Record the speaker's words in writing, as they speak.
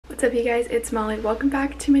What's up you guys, it's Molly. Welcome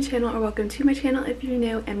back to my channel, or welcome to my channel if you're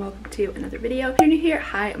new, and welcome to another video. If you're new here,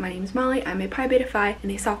 hi, my name is Molly. I'm a Pi Beta Phi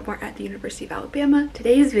and a sophomore at the University of Alabama.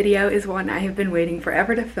 Today's video is one I have been waiting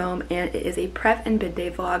forever to film, and it is a prep and bid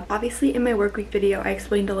day vlog. Obviously in my work week video I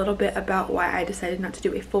explained a little bit about why I decided not to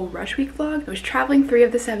do a full rush week vlog. I was traveling 3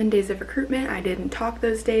 of the 7 days of recruitment. I didn't talk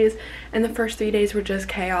those days, and the first 3 days were just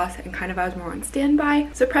chaos and kind of I was more on standby.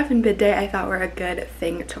 So prep and bid day I thought were a good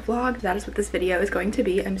thing to vlog. That is what this video is going to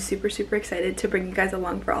be. I'm super excited to bring you guys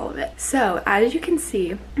along for all of it. So as you can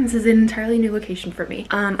see, this is an entirely new location for me.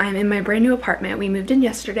 I'm in my brand new apartment. We moved in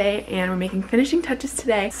yesterday and we're making finishing touches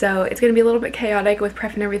today, so it's gonna be a little bit chaotic with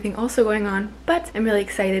prep and everything also going on, but I'm really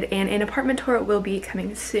excited, and an apartment tour will be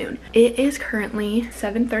coming soon. It is currently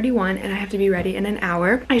 7:31 and I have to be ready in an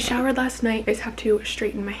hour. I showered last night. I just have to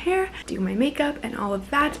straighten my hair, do my makeup and all of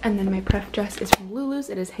that, and then my prep dress is from Lulu's.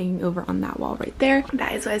 It is hanging over on that wall right there.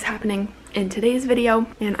 That is what is happening in today's video,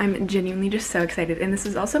 and I'm genuinely just so excited. And this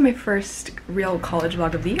is also my first real college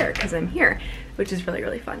vlog of the year because I'm here, which is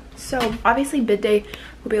really fun. So obviously bid day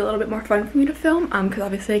will be a little bit more fun for me to film because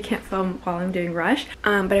obviously I can't film while I'm doing rush,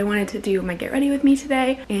 but I wanted to do my get ready with me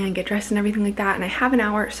today and get dressed and everything like that, and I have an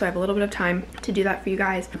hour, so I have a little bit of time to do that for you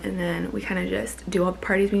guys, and then we kind of just do all the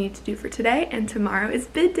parties we need to do for today. And tomorrow is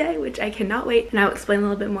bid day, which I cannot wait, and I'll explain a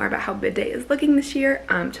little bit more about how bid day is looking this year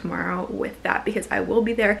tomorrow with that, because I will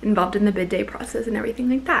be there involved in the bid day process and everything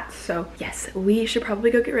like that. So yes, we should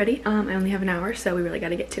probably go get ready. I only have an hour, so we really got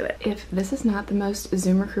to get to it. If this is not the most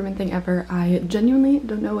Zoom recruitment thing ever, I genuinely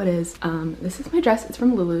don't know what is. This is my dress. It's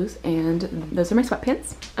from Lulu's, and those are my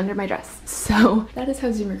sweatpants under my dress. So that is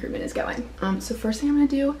how Zoom recruitment is going. So first thing I'm gonna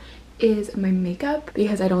do is my makeup,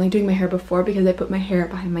 because I'd only doing my hair before because I put my hair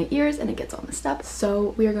behind my ears and it gets all messed up.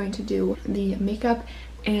 So we are going to do the makeup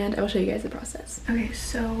and I will show you guys the process. Okay,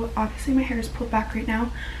 so obviously my hair is pulled back right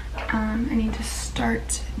now. I need to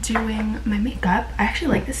start doing my makeup. I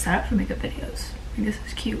actually like this setup for makeup videos. I think this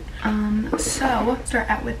is cute. So start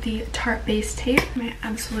out with the Tarte Base Tape, my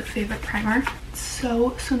absolute favorite primer.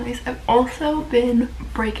 So nice. I've also been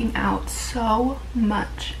breaking out so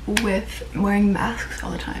much with wearing masks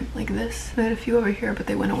all the time like this. I had a few over here, but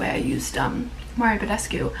they went away. I used Mario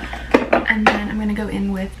Badescu, and then I'm gonna go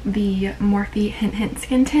in with the Morphe Hint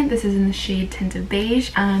Skin Tint. This is in the shade Tinted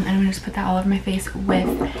Beige, and I'm gonna just put that all over my face with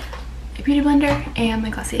a beauty blender and my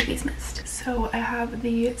Glossier face mist. So I have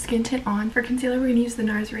the skin tint on. For concealer, we're gonna use the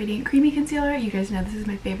NARS Radiant Creamy Concealer. You guys know this is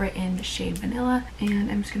my favorite in the shade Vanilla, and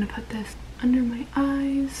I'm just gonna put this under my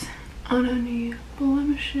eyes, on any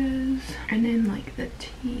blemishes, and in like the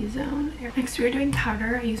T-zone. Next we are doing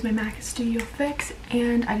powder. I use my MAC Studio Fix,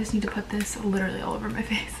 and I just need to put this literally all over my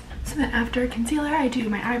face. So then after concealer, I do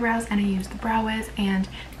my eyebrows, and I use the Brow Wiz and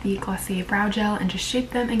the Glossier Brow Gel and just shape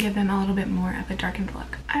them and give them a little bit more of a darkened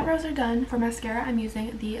look. Eyebrows are done. For mascara, I'm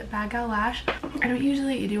using the Bad Gal Lash. I don't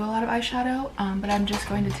usually do a lot of eyeshadow, but I'm just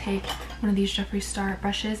going to take one of these Jeffree Star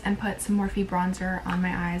brushes and put some Morphe bronzer on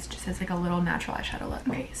my eyes just as like a little natural eyeshadow look.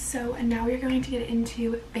 Okay, so and now we're going to get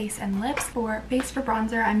into face and lips. For base for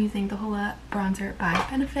bronzer, I'm using the Hoola Bronzer by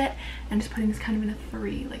Benefit and just putting this kind of in a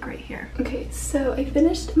 3, like right here. Okay, so I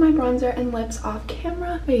finished my bronzer and lips off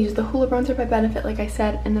camera. I used the Hoola Bronzer by Benefit, like I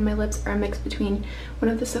said, and then my lips are a mix between one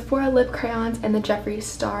of the Sephora lip crayons and the Jeffree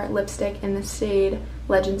Star lipstick in the shade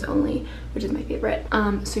Legends Only, which is my favorite.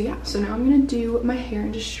 So yeah, so now I'm gonna do my hair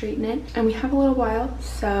and just straighten it, and we have a little while,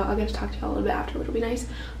 so I'll get to talk to you all a little bit after, which will be nice.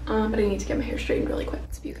 But I need to get my hair straightened really quick.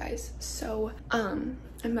 What's up, you guys? So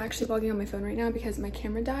I'm actually vlogging on my phone right now because my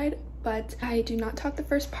camera died, but I do not talk the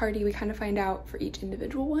first party. We kind of find out for each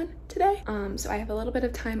individual one today. So I have a little bit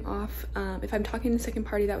of time off. If I'm talking the second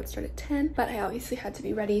party, that would start at 10, but I obviously had to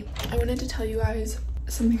be ready. I wanted to tell you guys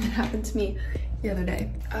something that happened to me the other day.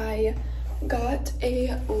 I got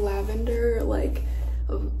a lavender like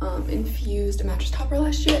infused mattress topper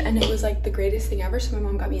last year, and it was like the greatest thing ever. So my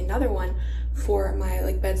mom got me another one for my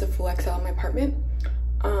like beds of full XL in my apartment,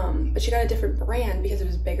 but she got a different brand because it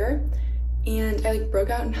was bigger, and I like broke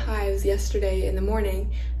out in hives yesterday in the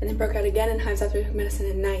morning and then broke out again in hives after I took medicine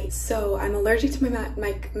at night. So I'm allergic to my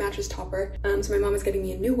mattress topper, so my mom is getting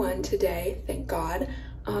me a new one today, thank God.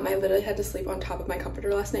 I literally had to sleep on top of my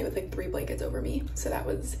comforter last night with like 3 blankets over me, so that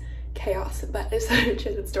was chaos. But I just wanted to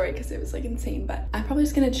share that story because it was like insane. But I'm probably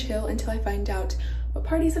just gonna chill until I find out what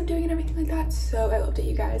parties I'm doing and everything like that, so I'll update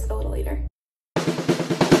you guys a little later.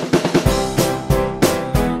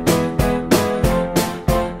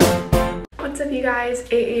 What's up, with you guys?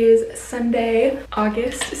 It is Sunday,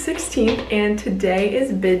 August 16th, and today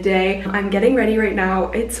is bid day. I'm getting ready right now.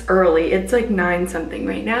 It's early. It's like 9 something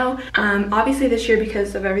right now. Obviously this year,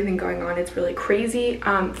 because of everything going on, it's really crazy.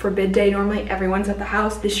 For bid day, normally everyone's at the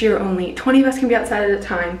house. This year only 20 of us can be outside at a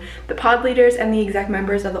time. The pod leaders and the exec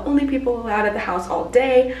members are the only people allowed at the house all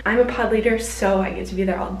day. I'm a pod leader, so I get to be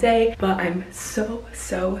there all day, but I'm so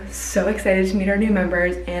excited to meet our new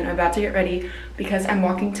members, and I'm about to get ready because I'm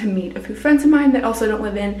walking to meet a few friends of mine that also don't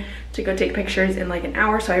live in to go take pictures in like an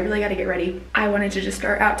hour, so I really got to get ready. I wanted to just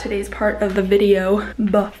start out today's part of the video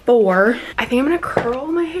before. I think I'm gonna curl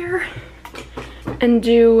my hair and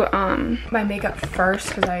do my makeup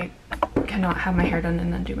first because I cannot have my hair done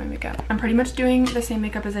and then do my makeup. I'm pretty much doing the same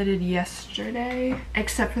makeup as I did yesterday,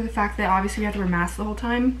 except for the fact that obviously we have to wear masks the whole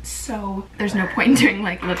time, so there's no point in doing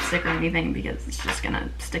like lipstick or anything because it's just gonna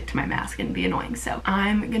stick to my mask and be annoying. So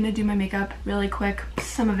I'm gonna do my makeup really quick,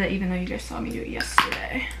 some of it even though you guys saw me do it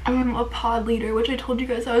yesterday. I'm a pod leader, which I told you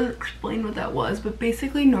guys I would explain what that was, but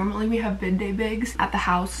basically normally we have bid day bigs at the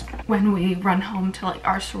house when we run home to like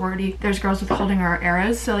our sorority. There's girls withholding our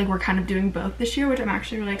eras, so like we're kind of doing both this year, which I'm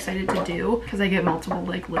actually really excited to do because I get multiple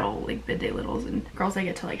like little like bid day littles and girls I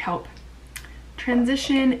get to like help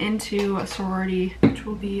transition into a sorority, which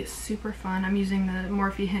will be super fun. I'm using the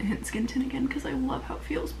Morphe Hint Skin Tint again because I love how it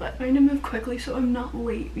feels, but I'm trying to move quickly so I'm not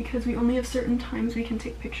late because we only have certain times we can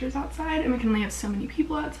take pictures outside and we can only have so many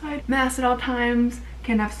people outside. Mask at all times,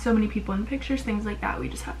 can have so many people in pictures, things like that. We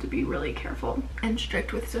just have to be really careful and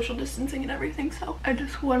strict with social distancing and everything, so I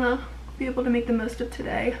just wanna be able to make the most of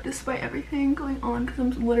today despite everything going on because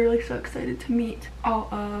I'm literally so excited to meet all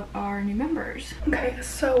of our new members. Okay,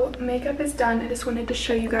 so makeup is done. I just wanted to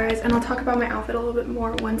show you guys, and I'll talk about my outfit a little bit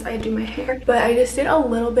more once I do my hair, but I just did a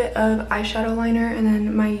little bit of eyeshadow liner and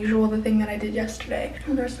then my usual, the thing that I did yesterday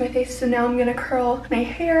on the rest of my face. So now I'm gonna curl my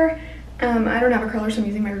hair. I don't have a curler, so I'm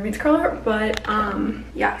using my roommate's curler, but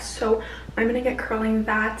yeah, so I'm gonna get curling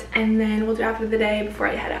that and then we'll do after the day before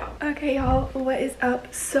I head out. Okay, y'all, what is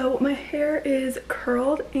up? So my hair is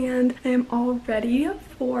curled and I am all ready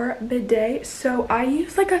for the day. So I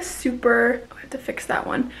use like a super, I have to fix that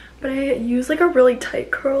one, but I use like a really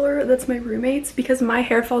tight curler that's my roommate's because my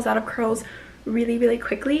hair falls out of curls really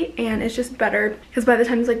quickly, and it's just better because by the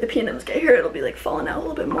time like the pianos get here it'll be like falling out a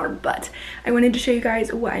little bit more. But I wanted to show you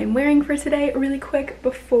guys what I'm wearing for today really quick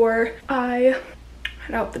before I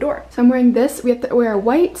head out the door. So I'm wearing this. We have to wear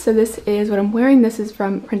white, so this is what I'm wearing. This is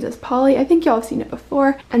from Princess Polly. I think y'all have seen it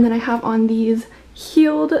before. And then I have on these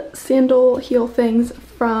heeled sandal heel things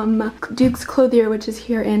from Duke's Clothier, which is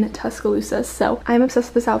here in Tuscaloosa. So I'm obsessed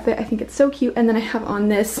with this outfit. I think it's so cute. And then I have on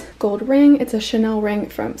this gold ring. It's a Chanel ring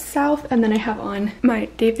from South. And then I have on my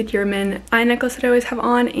David Yurman eye necklace that I always have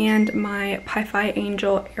on and my Pi-Phi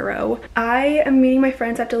Angel arrow. I am meeting my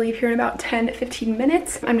friends. I have to leave here in about 10-15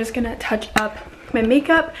 minutes. I'm just gonna touch up my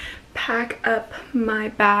makeup, pack up my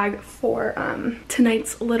bag for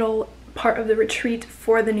tonight's little part of the retreat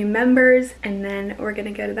for the new members, and then we're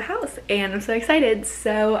gonna go to the house and I'm so excited.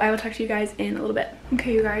 So I will talk to you guys in a little bit.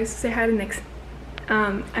 Okay, you guys, say hi to Nix.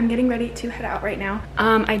 I'm getting ready to head out right now.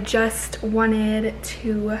 I just wanted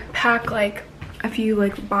to pack like a few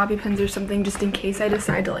like bobby pins or something just in case I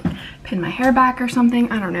decide to like pin my hair back or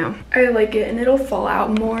something. I don't know. I like it and it'll fall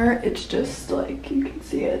out more. It's just like, you can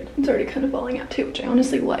see it. It's already kind of falling out too, which I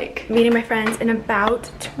honestly like. Meeting my friends in about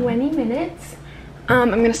 20 minutes. I'm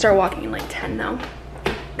gonna start walking in like 10 though,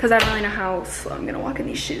 because I don't really know how slow I'm gonna walk in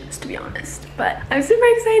these shoes, to be honest. But I'm super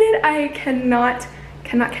excited. I cannot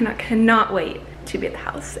wait to be at the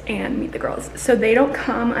house and meet the girls. So they don't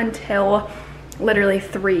come until literally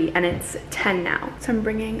 3 and it's 10 now. So I'm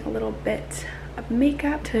bringing a little bit of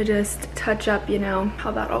makeup to just touch up, you know,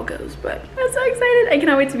 how that all goes. But I'm so excited. I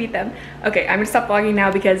cannot wait to meet them. Okay, I'm gonna stop vlogging now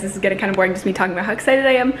because this is getting kind of boring, just me talking about how excited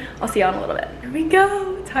I am. I'll see y'all in a little bit. Here we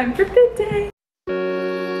go, time for bid day.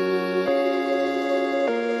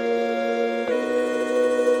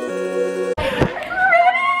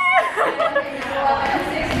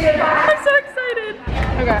 I'm so excited.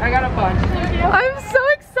 Okay, I got a bunch. I'm so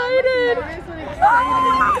excited.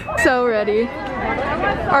 So ready.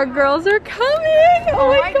 Our girls are coming.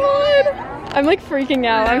 Oh my god. I'm like freaking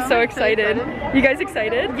out. I'm so excited. You guys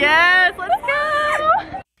excited? Yes, let's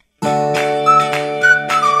go.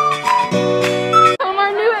 Come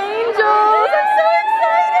our new angels. I'm so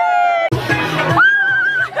excited.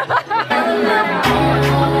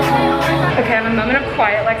 Okay, I have a moment of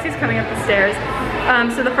quiet. Lexi's coming up the stairs.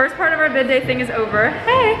 So the first part of our bid bid day thing is over.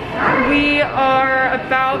 Hey! We are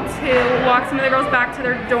about to walk some of the girls back to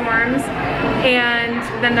their dorms, and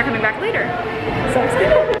then they're coming back later. So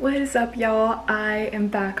excited. What is up, y'all? I am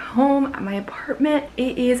back home at my apartment.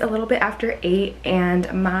 It is a little bit after 8,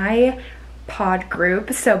 and my pod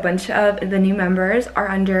group, so a bunch of the new members, are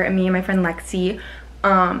under me and my friend Lexi.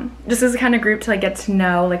 Just as a kind of group to like get to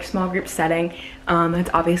know, like small group setting. It's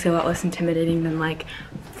obviously a lot less intimidating than like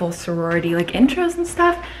full sorority like intros and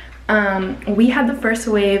stuff. We had the first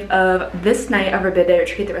wave of this night of our bid day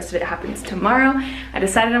retreat. The rest of it happens tomorrow. I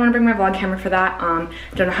decided I want to bring my vlog camera for that.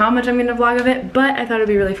 Don't know how much I'm going to vlog of it, but I thought it'd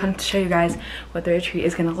be really fun to show you guys what the retreat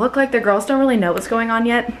is going to look like. The girls don't really know what's going on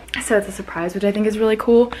yet, so it's a surprise, which I think is really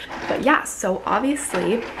cool. But yeah, so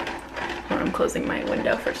obviously, I'm closing my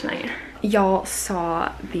window for tonight. Y'all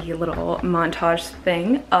saw the little montage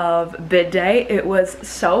thing of bid day. It was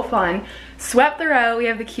so fun. Swept the row. We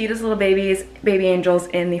have the cutest little baby angels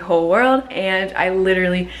in the whole world, and I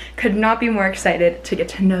literally could not be more excited to get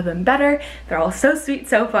to know them better. They're all so sweet,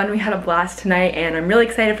 so fun. We had a blast tonight, and I'm really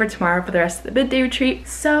excited for tomorrow for the rest of the bid day retreat.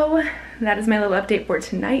 So that is my little update for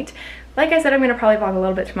tonight. Like I said, I'm going to probably vlog a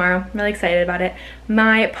little bit tomorrow. I'm really excited about it.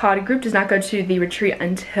 My pod group does not go to the retreat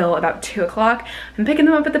until about 2 o'clock. I'm picking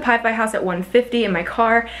them up at the Pi-Fi house at 1:50 in my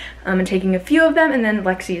car, and taking a few of them, and then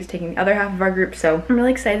Lexi is taking the other half of our group, so I'm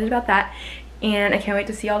really excited about that. And I can't wait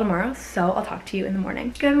to see y'all tomorrow, so I'll talk to you in the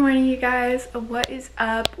morning. Good morning, you guys. What is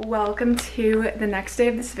up? Welcome to the next day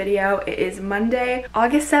of this video. It is Monday,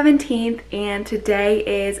 August 17th, and today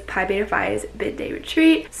is Pi Beta Phi's bid day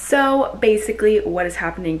retreat. So basically what is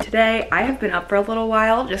happening today, I have been up for a little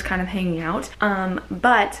while, just kind of hanging out.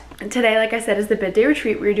 But today, like I said, is the bid day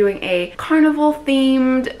retreat. We're doing a carnival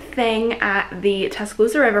themed thing at the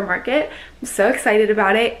Tuscaloosa River Market. I'm so excited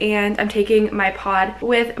about it, and I'm taking my pod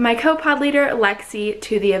with my co-pod leader Lexi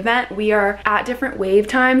to the event. We are at different wave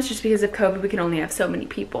times just because of COVID. We can only have so many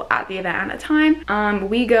people at the event at a time.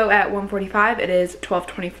 We go at 1:45. It is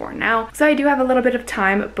 12:24 now, so I do have a little bit of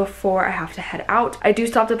time before I have to head out. I do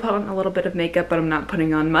still have to put on a little bit of makeup, but I'm not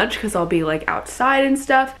putting on much because I'll be like outside and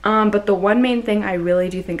stuff. But the one main thing I really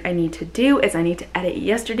do think I need to do is I need to edit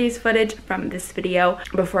yesterday's footage from this video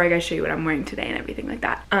before I guys show you what I'm wearing today and everything like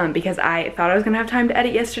that, because I thought I was gonna have time to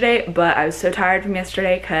edit yesterday, but I was so tired from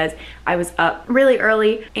yesterday because I was up really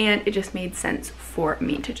early, and it just made sense for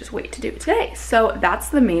me to just wait to do it today. So that's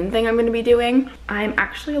the main thing I'm gonna be doing. I'm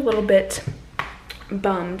actually a little bit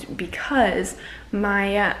bummed because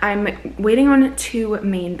I'm waiting on 2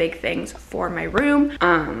 main big things for my room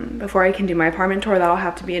before I can do my apartment tour. That'll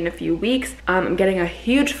have to be in a few weeks. I'm getting a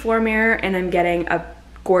huge floor mirror, and I'm getting a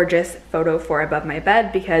gorgeous photo for above my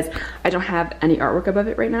bed because I don't have any artwork above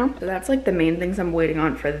it right now. So that's like the main things I'm waiting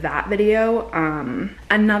on for that video.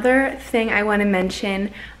 Another thing I want to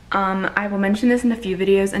mention, I will mention this in a few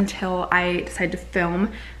videos until I decide to film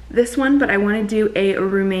this one, but I want to do a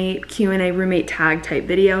roommate Q&A, roommate tag type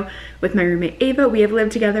video with my roommate Ava. We have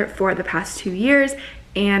lived together for the past 2 years,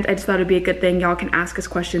 and I just thought it'd be a good thing. Y'all can ask us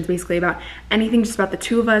questions basically about anything just about the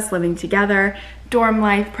 2 of us living together, dorm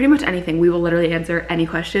life, pretty much anything. We will literally answer any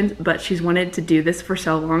questions, but she's wanted to do this for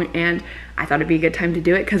so long, and I thought it'd be a good time to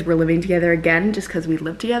do it because we're living together again, just because we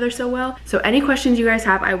live together so well. So any questions you guys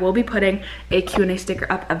have, I will be putting a Q&A sticker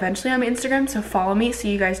up eventually on my Instagram, so follow me so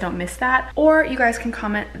you guys don't miss that. Or you guys can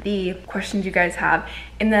comment the questions you guys have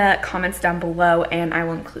in the comments down below, and I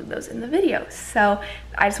will include those in the video. So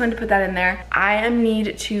I just wanted to put that in there. I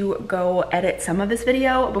need to go edit some of this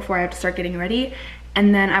video before I have to start getting ready,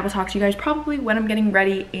 and then I will talk to you guys probably when I'm getting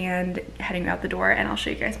ready and heading out the door, and I'll show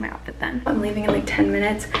you guys my outfit then. I'm leaving in like 10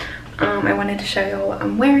 minutes. I wanted to show you what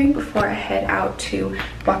I'm wearing before I head out to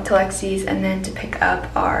walk to Lexi's and then to pick up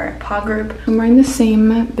our pod group. I'm wearing the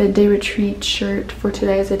same bid day retreat shirt for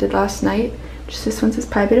today as I did last night. Just this one says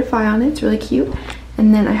Pi Beta Phi on it. It's really cute.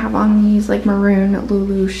 And then I have on these like maroon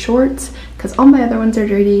Lulu shorts because all my other ones are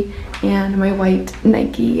dirty, and my white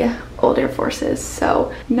Nike Old Air Forces.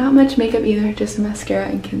 So not much makeup either, just mascara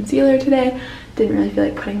and concealer today. Didn't really feel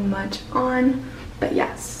like putting much on. But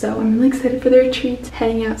yeah, so I'm really excited for the retreat.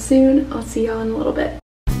 Heading out soon. I'll see y'all in a little bit.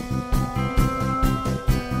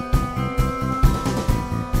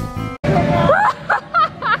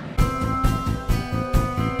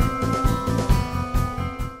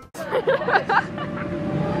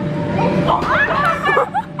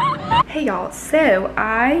 Hey y'all, so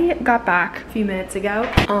I got back a few minutes ago.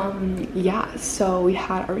 Yeah, so we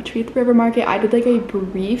had our retreat at the River Market. I did like a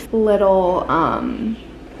brief little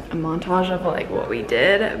a montage of like what we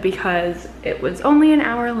did because it was only an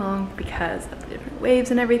hour long because of the different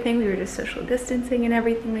waves and everything. We were just social distancing and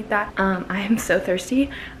everything like that. I am so thirsty.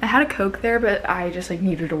 I had a Coke there, but I just like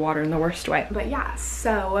needed a water in the worst way. But yeah,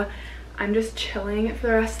 so I'm just chilling for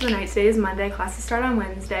the rest of the night. Today is Monday, classes start on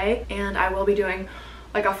Wednesday, and I will be doing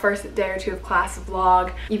like a first day or two of class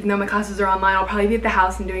vlog. Even though my classes are online, I'll probably be at the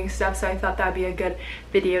house and doing stuff, so I thought that'd be a good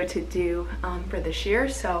video to do for this year.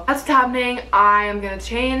 So that's what's happening. I am gonna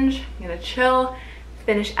change, I'm gonna chill,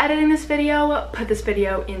 finish editing this video, put this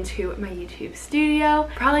video into my YouTube studio,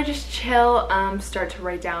 probably just chill, start to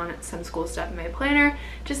write down some school stuff in my planner,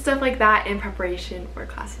 just stuff like that in preparation for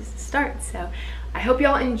classes to start. So I hope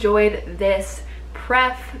y'all enjoyed this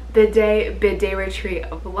PREF bid day retreat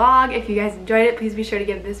vlog. If you guys enjoyed it, please be sure to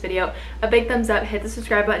give this video a big thumbs up, hit the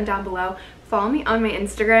subscribe button down below, follow me on my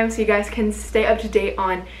Instagram so you guys can stay up to date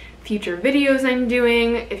on future videos I'm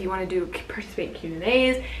doing. If you want to participate in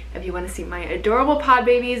Q&As, if you want to see my adorable pod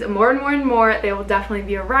babies more and more and more, they will definitely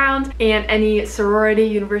be around. And any sorority,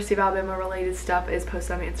 University of Alabama related stuff is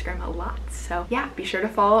posted on my Instagram a lot. So yeah, be sure to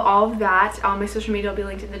follow all of that. All my social media will be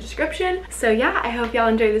linked in the description. So yeah, I hope y'all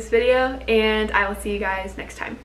enjoyed this video, and I will see you guys next time.